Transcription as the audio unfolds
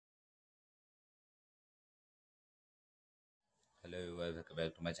Hello everyone, welcome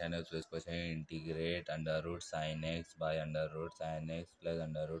back to my channel. So this question, integrate under root sin x by under root sin x plus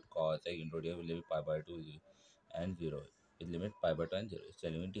under root cos x into d with limit pi by 2 and 0 with limit pi by 2 and 0. So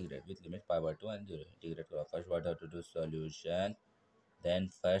you integrate with limit pi by 2 and 0. Integrate first what have to do solution. Then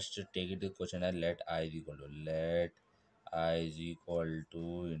first take it to question and let I is equal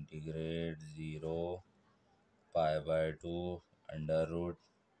to integrate 0 pi by 2 under root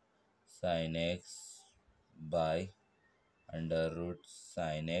sin x by under root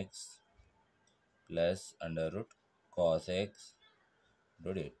sin x plus under root cos x.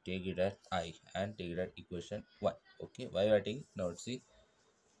 Today take it at I and take it at equation 1. Okay, why writing now see,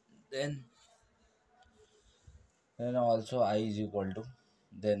 then also I is equal to,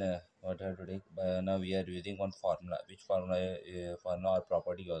 then what I have to take, now we are using one formula, which formula, formula or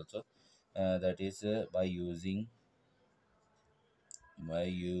property also, that is by using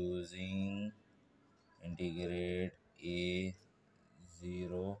integrate a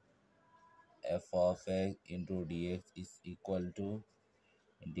 0 f of x into dx is equal to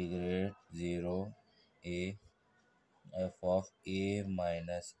integrate 0 a f of a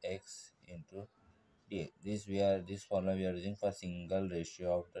minus x into dx. This formula we are using for single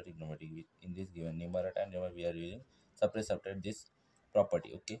ratio of the trigonometry. In this given numerator and numerator we are using separate this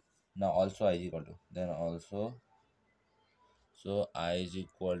property. Okay, now also I is equal to, then also so I is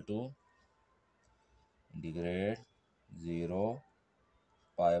equal to integrate 0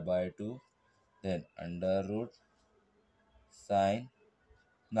 pi by 2, then under root sine.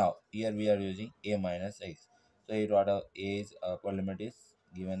 Now here we are using a minus x. So it what a is upper limit is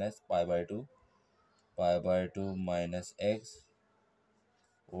given as pi by 2 minus x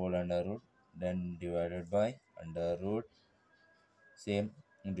whole under root, then divided by under root same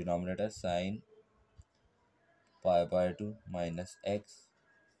denominator sine pi by 2 minus x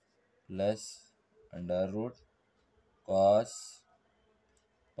plus under root cos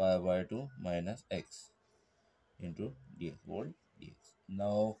pi by 2 minus x into dx whole dx.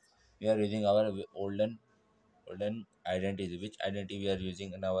 Now we are using our olden identity. Which identity we are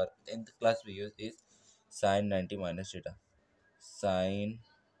using in our 10th class we use is sine 90 minus theta. Sine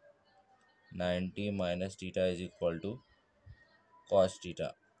 90 minus theta is equal to cos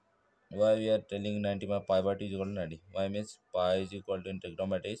theta. Why we are telling 90 by pi by 2 is equal to 90? Why means pi is equal to in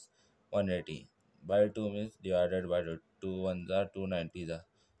trigonometry is 180 by 2 means divided by 2. 2 ones are 2 90s are.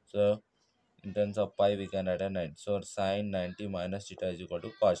 So in terms of pi we can write a 9. So sine 90 minus theta is equal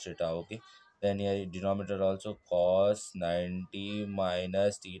to cos theta. Okay, then here denominator also cos 90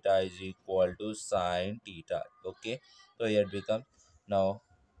 minus theta is equal to sine theta. Okay, so here it becomes now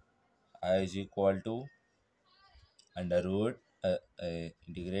I is equal to under root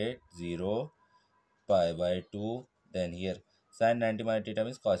integrate 0 pi by 2, then here sine 90 minus theta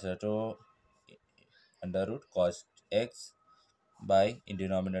means cos theta, so under root cos x by in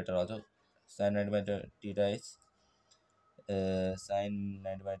denominator also sine 90 minus theta is sine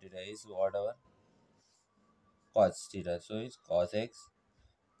 90 minus theta is whatever cos theta, so it's cos x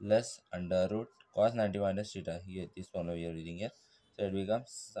plus under root cos 90 minus theta. Here this formula we are using here, so it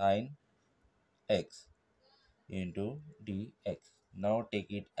becomes sine x into dx. Now take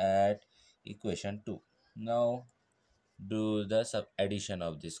it at equation 2. Now do the sub addition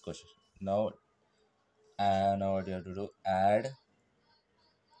of this question. Now what you have to do, add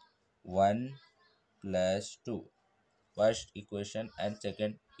 1 plus 2, first equation and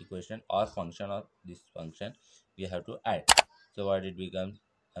second equation or function of this function we have to add. So what it becomes,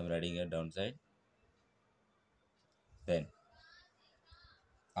 I'm writing it downside, then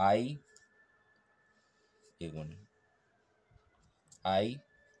I equal I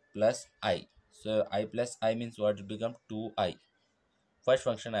plus I. So I plus I means what it become 2I. First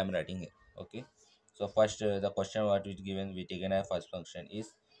function I'm writing here. Okay, so first the question what is given, we taken a first function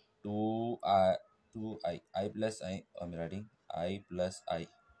is 2I plus I'm writing I plus I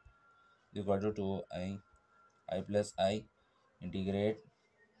equal to 2I plus I integrate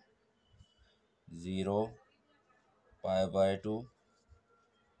 0 pi by 2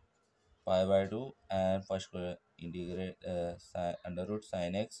 and first integrate under root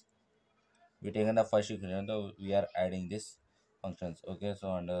sin x. We taken the first equation, so we are adding this functions. Okay,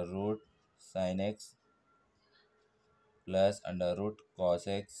 so under root sin x plus under root cos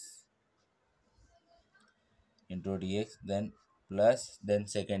x into dx, then plus then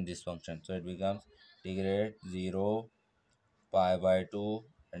second this function, so it becomes integrate 0 pi by 2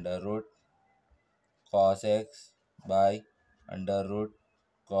 under root cos x by under root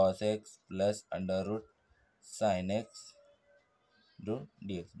cos x plus under root sin x to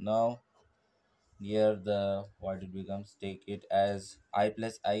dx. Now here the what it becomes, take it as I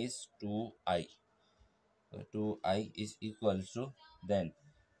plus I is 2I So 2I is equals to, then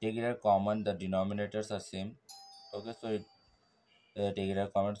take it as common, the denominators are same. Okay, so it take it as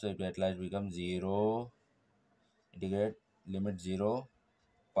common, so it at last becomes 0, integrate limit 0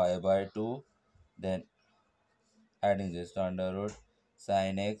 pi by 2, then adding this to under root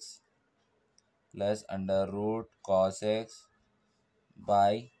sin x plus under root cos x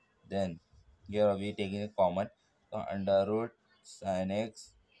by, then here we taking a common, so under root sin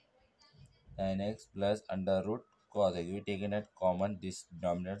x plus under root cos x, we taking it common this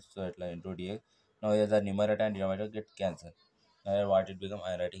denominator, so it like into dx. Now here the numerator and denominator get cancelled. Now here what it become,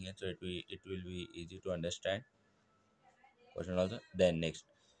 I am writing it, so it will be easy to understand question also. Then next,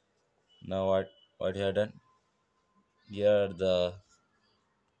 now what you have done here, the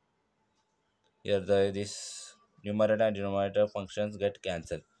this numerator and denominator functions get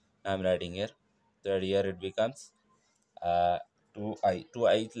cancelled. I am writing here, so here it becomes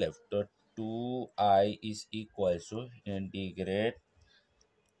 2i is left, so 2i is equals to integrate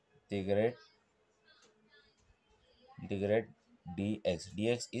integrate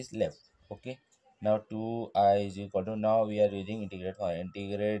dx is left. Okay, now 2i is equal to, now we are using integrate for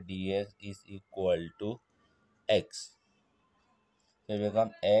integrate dx is equal to x, so it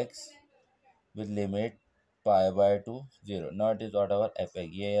become x with limit pi by 2 0. Now it is whatever fx,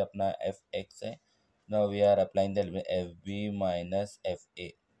 ये अपना fx है. Now we are applying the limit fb minus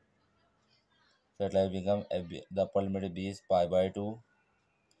fa, so it will become fb, the upper limit b is pi by 2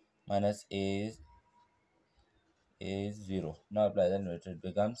 minus a is 0. Now apply the limit, it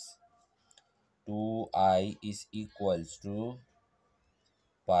becomes 2i is equals to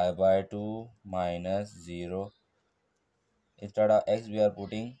pi by 2 minus 0. Instead of x we are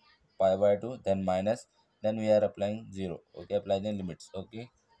putting pi by 2, then minus, then we are applying 0. Okay, apply the limits. Okay,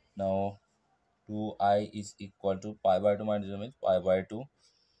 now 2i is equal to pi by 2 minus 0 means pi by 2.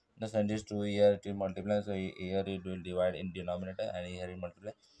 The send is 2 here, it will multiply, so here it will divide in denominator and here it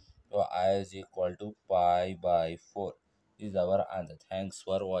multiply, so I is equal to pi by 4 is our answer. Thanks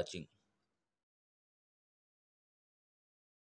for watching.